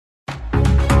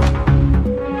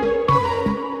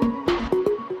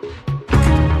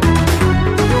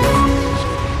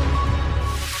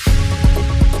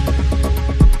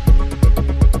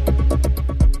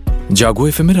জাগো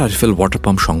এফএমের RFL water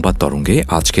pump সংবাদ তরঙ্গে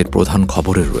আজকের প্রধান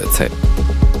খবরে রয়েছে।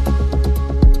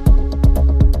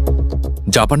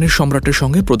 জাপানের সম্রাটের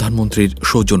সঙ্গে প্রধানমন্ত্রীর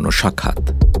সৌজন্য সাক্ষাৎ,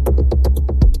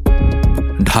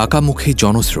 ঢাকামুখী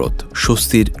জনস্রোত,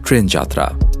 স্বস্তির ট্রেন যাত্রা,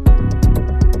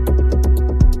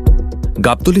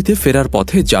 গাবতলীতে ফেরার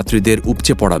পথে যাত্রীদের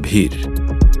উপচে পড়া ভিড়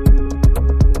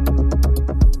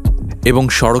এবং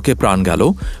সড়কে প্রাণ গেল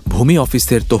ভূমি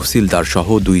অফিসের তহসিলদার সহ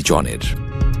 2 জনের।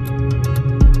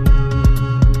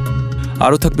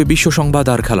 আরও থাকবে বিশ্ব সংবাদ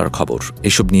আর খেলার খবর।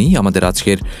 এসব নিয়েই আমাদের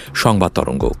আজকের সংবাদ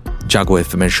তরঙ্গ। জাগো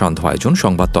এফএমের সন্ধ্যা আয়োজন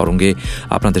সংবাদ তরঙ্গে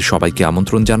আপনাদের সবাইকে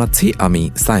আমন্ত্রণ জানাচ্ছি। আমি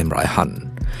সাইম রায়হান।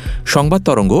 সংবাদ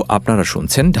তরঙ্গ আপনারা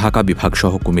শুনছেন ঢাকা বিভাগ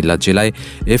সহ কুমিল্লা জেলায়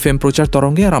এফএম প্রচার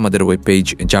তরঙ্গে আর আমাদের ওয়েব পেজ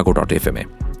jago.fm এ।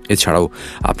 এছাড়াও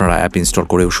আপনারা অ্যাপ ইনস্টল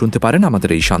করেও শুনতে পারেন আমাদের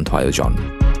এই সন্ধ্যা আয়োজন।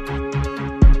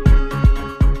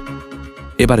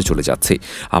 এবারে চলে যাচ্ছি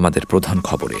আমাদের প্রধান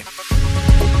খবরে।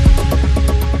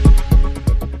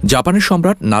 জাপানের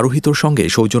সম্রাট নারুহিতোর সঙ্গে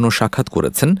সৌজন্য সাক্ষাৎ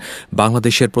করেছেন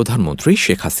বাংলাদেশের প্রধানমন্ত্রী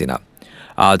শেখ হাসিনা।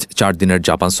 আজ 4 দিনের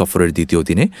জাপান সফরের দ্বিতীয়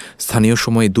দিনে স্থানীয়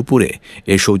সময়ে দুপুরে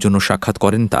এ সৌজন্য সাক্ষাৎ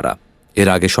করেন তারা। এর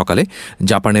আগে সকালে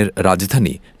জাপানের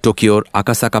রাজধানী টোকিওর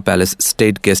আকাসাকা প্যালেস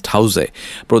স্টেট গেস্ট হাউসে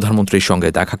প্রধানমন্ত্রীর সঙ্গে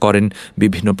দেখা করেন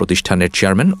বিভিন্ন প্রতিষ্ঠানের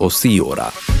চেয়ারম্যান ও সিইওরা।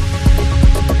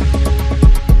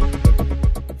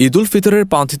 ঈদ উল ফিতরের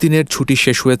 5 দিনের ছুটি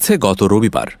শেষ হয়েছে গত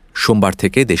রবিবার। সোমবার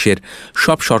থেকে দেশের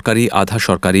সব সরকারি, আধা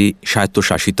সরকারি,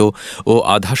 স্বায়ত্তশাসিত ও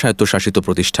আধা স্বায়ত্তশাসিত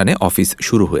প্রতিষ্ঠানে অফিস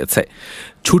শুরু হয়েছে।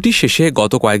 ছুটি শেষে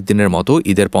গত কয়েকদিনের মতো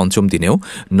ঈদের 5ম দিনেও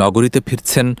নগরীতে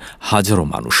ফিরছেন হাজারো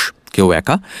মানুষ। কেউ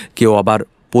একা, কেউ আবার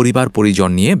পরিবার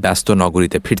পরিজন নিয়ে ব্যস্ত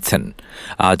নগরীতে ফিরছেন।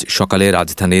 আজ সকালে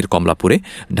রাজধানীর কমলাপুরে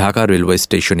ঢাকা রেলওয়ে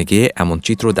স্টেশনে গিয়ে এমন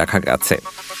চিত্র দেখা গেছে।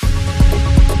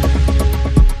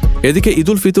 এদিকে ঈদ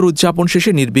উল ফিতর উদযাপন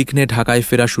শেষে নির্বিঘ্নে ঢাকায়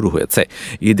ফেরা শুরু হয়েছে।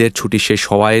 ঈদের ছুটি শেষ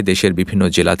হওয়ায় দেশের বিভিন্ন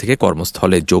জেলা থেকে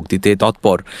কর্মস্থলে যোগ দিতে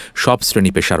তৎপর সব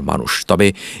শ্রেণী পেশার মানুষ। তবে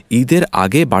ঈদের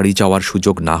আগে বাড়ি যাওয়ার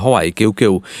সুযোগ না হওয়ায় কেউ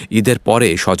কেউ ঈদের পরে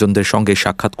স্বজনদের সঙ্গে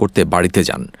সাক্ষাৎ করতে বাড়িতে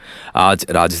যান। আজ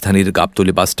রাজধানীর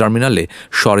গাবতলী বাস টার্মিনালে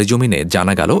সরেজমিনে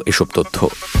জানা গেল এসব তথ্য।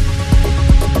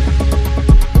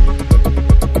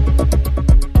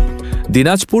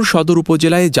 দিনাজপুর সদর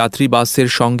উপজেলায় যাত্রী বাসের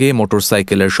সঙ্গে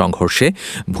মোটরসাইকেলের সংঘর্ষে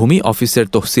ভূমি অফিসের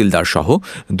তহসিলদার সহ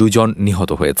 2 জন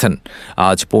নিহত হয়েছেন।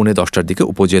 আজ পৌনে 10টার দিকে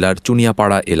উপজেলার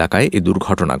চুনিয়াপাড়া এলাকায় এ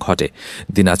দুর্ঘটনা ঘটে।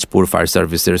 দিনাজপুর ফায়ার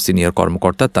সার্ভিসের সিনিয়র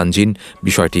কর্মকর্তা তানজিন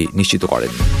বিষয়টি নিশ্চিত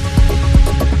করেন।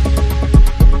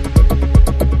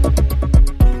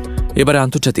 এবারে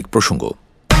আন্তর্জাতিক প্রসঙ্গ।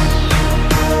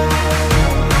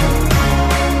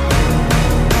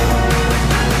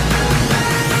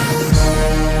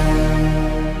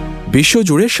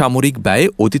 বিশ্বজুড়ে সামরিক ব্যয়ে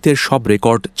অতীতের সব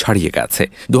রেকর্ড ছাড়িয়ে গেছে।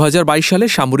 2022 সালে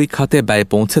সামরিক খাতে ব্যয়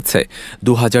পৌঁছেছে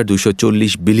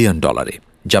 $2240 বিলিয়ন,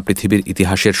 যা পৃথিবীর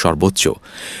ইতিহাসের সর্বোচ্চ।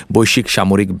 বৈশ্বিক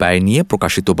সামরিক ব্যয় নিয়ে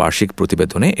প্রকাশিত বার্ষিক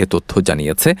প্রতিবেদনে এ তথ্য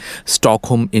জানিয়েছে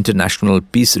Stockholm International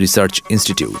Peace Research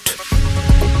Institute.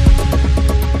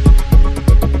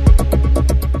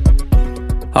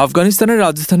 আফগানিস্তানের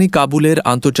রাজধানী কাবুলের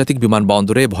আন্তর্জাতিক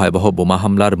বিমানবন্দরে ভয়াবহ বোমা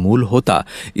হামলার মূল হোতা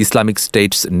ইসলামিক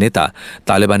স্টেটস নেতা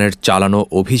তালেবানের চালানো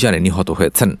অভিযানে নিহত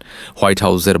হয়েছেন। হোয়াইট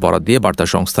হাউসের বরাত দিয়ে বার্তা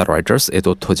সংস্থা রয়টার্স এ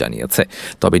তথ্য জানিয়েছে।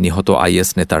 তবে নিহত আইএস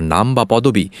নেতার নাম বা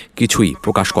পদবি কিছুই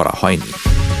প্রকাশ করা হয়নি।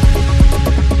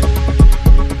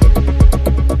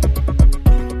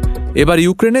 এবার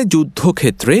ইউক্রেনের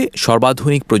যুদ্ধক্ষেত্রে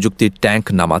সর্বাধুনিক প্রযুক্তির ট্যাঙ্ক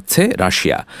নামাচ্ছে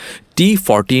রাশিয়া।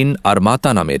 T-14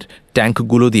 আরমাতা নামের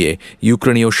ট্যাঙ্কগুলো দিয়ে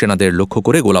ইউক্রেনীয় সেনাদের লক্ষ্য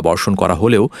করে গোলাবর্ষণ করা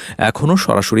হলেও এখনও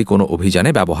সরাসরি কোনো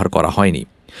অভিযানে ব্যবহার করা হয়নি।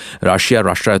 রাশিয়ার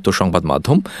রাষ্ট্রায়ত্ত সংবাদ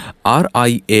মাধ্যম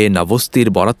RIA নাভোস্তির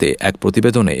বরাতে এক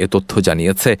প্রতিবেদনে এ তথ্য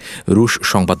জানিয়েছে রুশ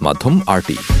সংবাদ মাধ্যম RT।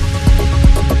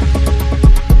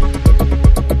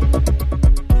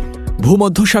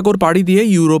 ভূমধ্যসাগর পাড়ি দিয়ে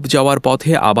ইউরোপ যাওয়ার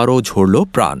পথে আবারও ঝরল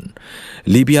প্রাণ।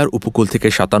 লিবিয়ার উপকূল থেকে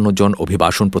 57 জন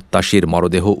অভিবাসন প্রত্যাশীর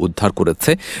মরদেহ উদ্ধার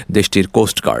করেছে দেশটির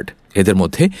কোস্টগার্ড। এদের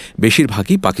মধ্যে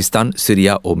বেশিরভাগই পাকিস্তান,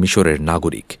 সিরিয়া ও মিশরের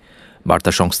নাগরিক।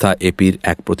 বার্তা সংস্থা এপির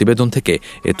এক প্রতিবেদন থেকে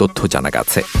এ তথ্য জানা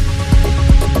গেছে।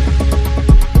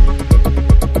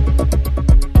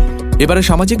 এবারে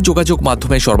সামাজিক যোগাযোগ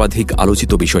মাধ্যমে সর্বাধিক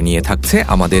আলোচিত বিষয় নিয়ে থাকছে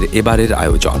আমাদের এবারের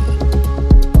আয়োজন।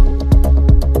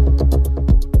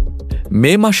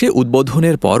 মে মাসে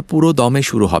উদ্বোধনের পর পুরো দমে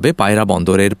শুরু হবে পায়রা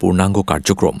বন্দরের পূর্ণাঙ্গ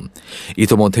কার্যক্রম।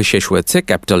 ইতোমধ্যে শেষ হয়েছে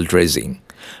ক্যাপিটাল ড্রেজিং।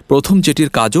 প্রথম জেটির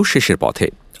কাজও শেষের পথে।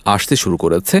 আসতে শুরু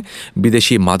করেছে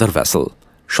বিদেশি মাদার ভ্যাসেল।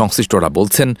 সংশ্লিষ্টরা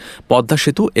বলছেন, পদ্মা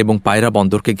সেতু এবং পায়রা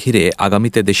বন্দরকে ঘিরে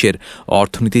আগামীতে দেশের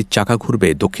অর্থনীতির চাকা ঘুরবে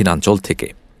দক্ষিণাঞ্চল থেকে।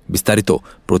 বিস্তারিত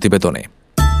প্রতিবেদনে।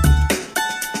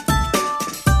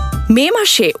 মে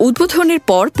মাসে উদ্বোধনের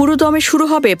পর পুরোদমে শুরু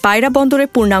হবে পায়রা বন্দরে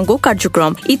পূর্ণাঙ্গ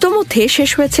কার্যক্রম। ইতোমধ্যে শেষ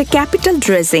হয়েছে ক্যাপিটাল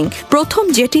ড্রেজিং, প্রথম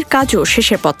জেটির কাজও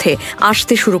শেষের পথে।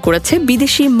 আসতে শুরু করেছে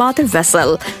বিদেশি মাদার ভেসেল।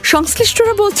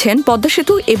 সংশ্লিষ্টরা বলছেন, পদ্মা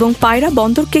সেতু এবং পায়রা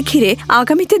বন্দরকে ঘিরে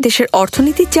আগামীতে দেশের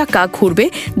অর্থনীতির চাকা ঘুরবে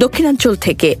দক্ষিণাঞ্চল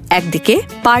থেকে। একদিকে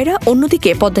পায়রা,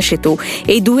 অন্যদিকে পদ্মা সেতু,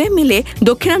 এই দুয়ে মিলে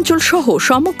দক্ষিণাঞ্চল সহ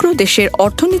সমগ্র দেশের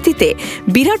অর্থনীতিতে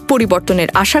বিরাট পরিবর্তনের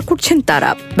আশা করছেন তারা।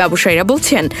 ব্যবসায়ীরা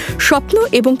বলছেন, স্বপ্ন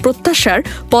এবং প্রত্যাশার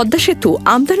পদ্মা সেতু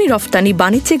আমদানি রফতানি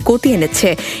বাণিজ্যে গতি এনেছে।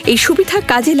 এই সুবিধা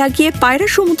কাজে লাগিয়ে পায়রা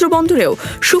সমুদ্র বন্দরেও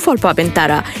সুফল পাবেন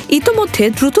তারা। ইতোমধ্যে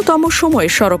দ্রুততম সময়ে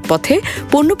সড়ক পথে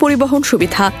পণ্য পরিবহন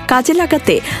সুবিধা কাজে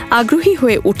লাগাতে আগ্রহী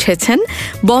হয়ে উঠেছেন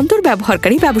বন্দর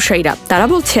ব্যবহারকারী ব্যবসায়ীরা। তারা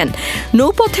বলছেন,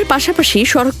 নৌপথের পাশাপাশি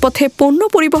সড়ক পথে পণ্য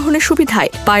পরিবহনের সুবিধায়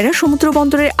পায়রা সমুদ্র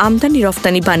বন্দরের আমদানি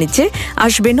রফতানি বাণিজ্যে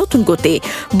আসবে নতুন গতি।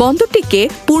 বন্দরটিকে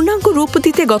পূর্ণাঙ্গ রূপ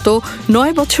দিতে গত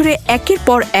 9 বছরে একের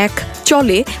পর এক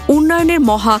চলে উন্নয়নের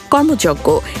মহা কর্মযজ্ঞ।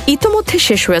 ইতোমধ্যে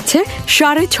শেষ হয়েছে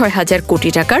 6,500 কোটি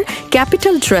টাকার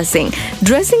ক্যাপিটাল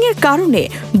ড্রেজিং এর কারণে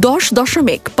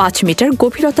 10.5 মিটার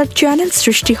গভীরতার চ্যানেল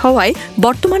সৃষ্টি হওয়ায়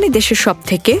বর্তমানে দেশের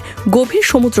সবথেকে গভীর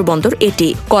সমুদ্র বন্দর এটি।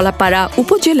 কলাপাড়া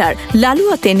উপজেলার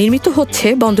লালুয়াতে নির্মিত হচ্ছে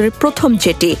বন্দরের প্রথম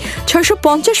জেটি।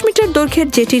 650 মিটার দৈর্ঘ্যের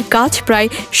জেটির কাজ প্রায়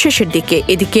শেষের দিকে।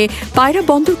 এদিকে পায়রা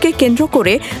বন্দরকে কেন্দ্র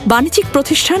করে বাণিজ্যিক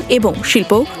প্রতিষ্ঠান এবং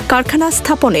শিল্প কারখানা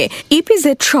স্থাপনে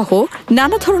ইপিজেড সহ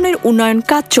নানা ধরনের উন্নয়ন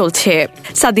কাজ চলছে।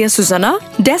 সাদিয়া সুজানা,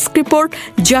 ডেস্ক রিপোর্ট,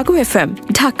 জাগো FM,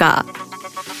 ঢাকা।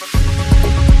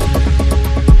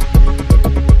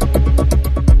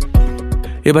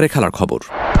 এবারে খেলার খবর।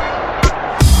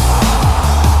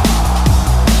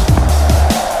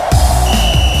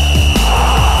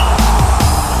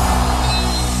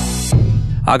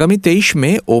 আগামী 23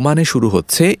 মে ওমানে শুরু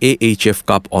হচ্ছে AHF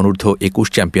কাপ অনূর্ধ্ব 21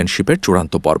 চ্যাম্পিয়নশিপের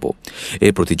চূড়ান্ত পর্ব।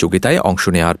 এই প্রতিযোগিতায় অংশ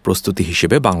নেওয়ার প্রস্তুতি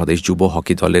হিসেবে বাংলাদেশ যুব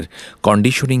হকি দলের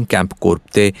কন্ডিশনিং ক্যাম্প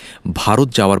করতে ভারত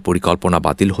যাওয়ার পরিকল্পনা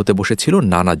বাতিল হতে বসেছিল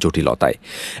নানা জটিলতায়।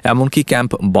 এমনকি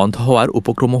ক্যাম্প বন্ধ হওয়ার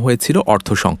উপক্রম হয়েছিল অর্থ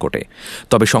সংকটে।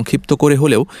 তবে সংক্ষিপ্ত করে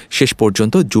হলেও শেষ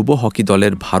পর্যন্ত যুব হকি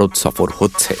দলের ভারত সফর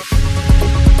হচ্ছে।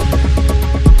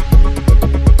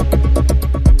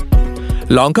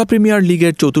 লঙ্কা প্রিমিয়ার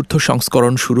লিগের 4র্থ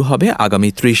সংস্করণ শুরু হবে আগামী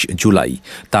 30 জুলাই।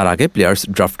 তার আগে প্লেয়ার্স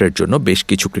ড্রাফটের জন্য বেশ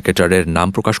কিছু ক্রিকেটারের নাম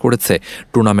প্রকাশ করেছে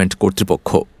টুর্নামেন্ট কর্তৃপক্ষ,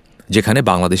 যেখানে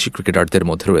বাংলাদেশি ক্রিকেটারদের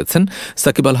মধ্যে রয়েছেন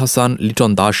সাকিব আল হাসান,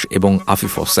 লিটন দাস এবং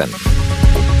আফিফ হোসেন।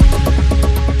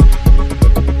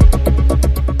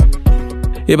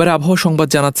 এবারে আবহাওয়া সংবাদ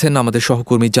জানাচ্ছেন আমাদের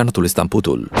সহকর্মী জান্নাতুল ইসলাম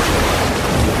পুতুল।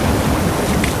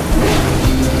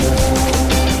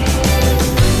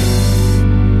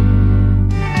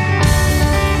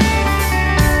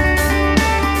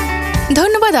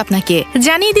 ধন্যবাদ আপনাকে।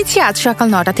 জানিয়ে দিচ্ছি আজ সকাল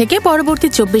 9টা থেকে পরবর্তী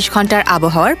 24 ঘন্টার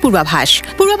আবহাওয়ার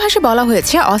পূর্বাভাসে বলা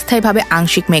হয়েছে, অস্থায়ীভাবে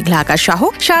আংশিক মেঘলা আকাশ সহ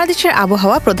সারা দেশের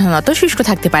আবহাওয়া প্রধানত শুষ্ক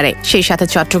থাকতে পারে। সেই সাথে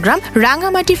চট্টগ্রাম,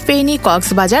 রাঙ্গামাটি, ফেনী,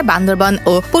 কক্সবাজার, বান্দরবান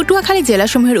ও পটুয়াখালী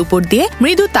জেলাসমূহের উপর দিয়ে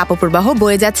মৃদু তাপপ্রবাহ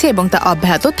বয়ে যাচ্ছে এবং তা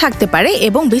অব্যাহত থাকতে পারে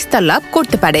এবং বিস্তার লাভ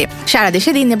করতে পারে। সারা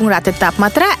দেশে দিন এবং রাতের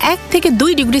তাপমাত্রা 1 থেকে 2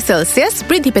 ডিগ্রি সেলসিয়াস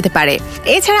বৃদ্ধি পেতে পারে।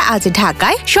 এছাড়া আজ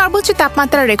ঢাকায় সর্বোচ্চ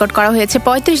তাপমাত্রা রেকর্ড করা হয়েছে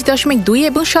 35.2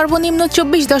 এবং সর্বনিম্ন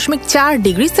 24.4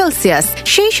 ডিগ্রি সেলসিয়াস।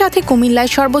 সেই সাথে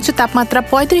কুমিল্লায় সর্বোচ্চ তাপমাত্রা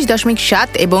 35.7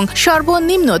 এবং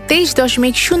সর্বনিম্ন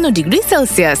 23.0 ডিগ্রি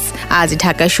সেলসিয়াস। আজ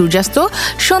ঢাকায় সূর্যাস্ত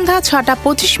সন্ধ্যা 6টা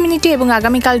 25 মিনিটে এবং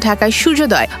আগামীকাল ঢাকায়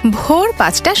সূর্যোদয় ভোর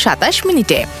 5টা 27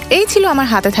 মিনিটে। এই ছিল আমার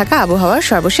হাতে থাকা আবহাওয়ার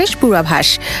সর্বশেষ পূর্বাভাস।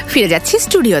 ফিরে যাচ্ছি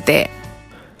স্টুডিওতে।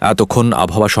 এতক্ষণ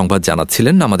আবহাওয়া সংবাদ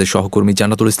জানাচ্ছিলেন আমাদের সহকর্মী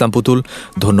জান্নাতুল ইসলাম পুতুল।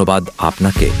 ধন্যবাদ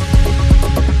আপনাকে।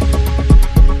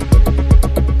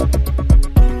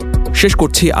 শেষ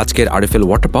করছি আজকের RFL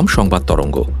ওয়াটার পাম্প সংবাদ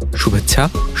তরঙ্গ। শুভেচ্ছা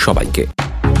সবাইকে।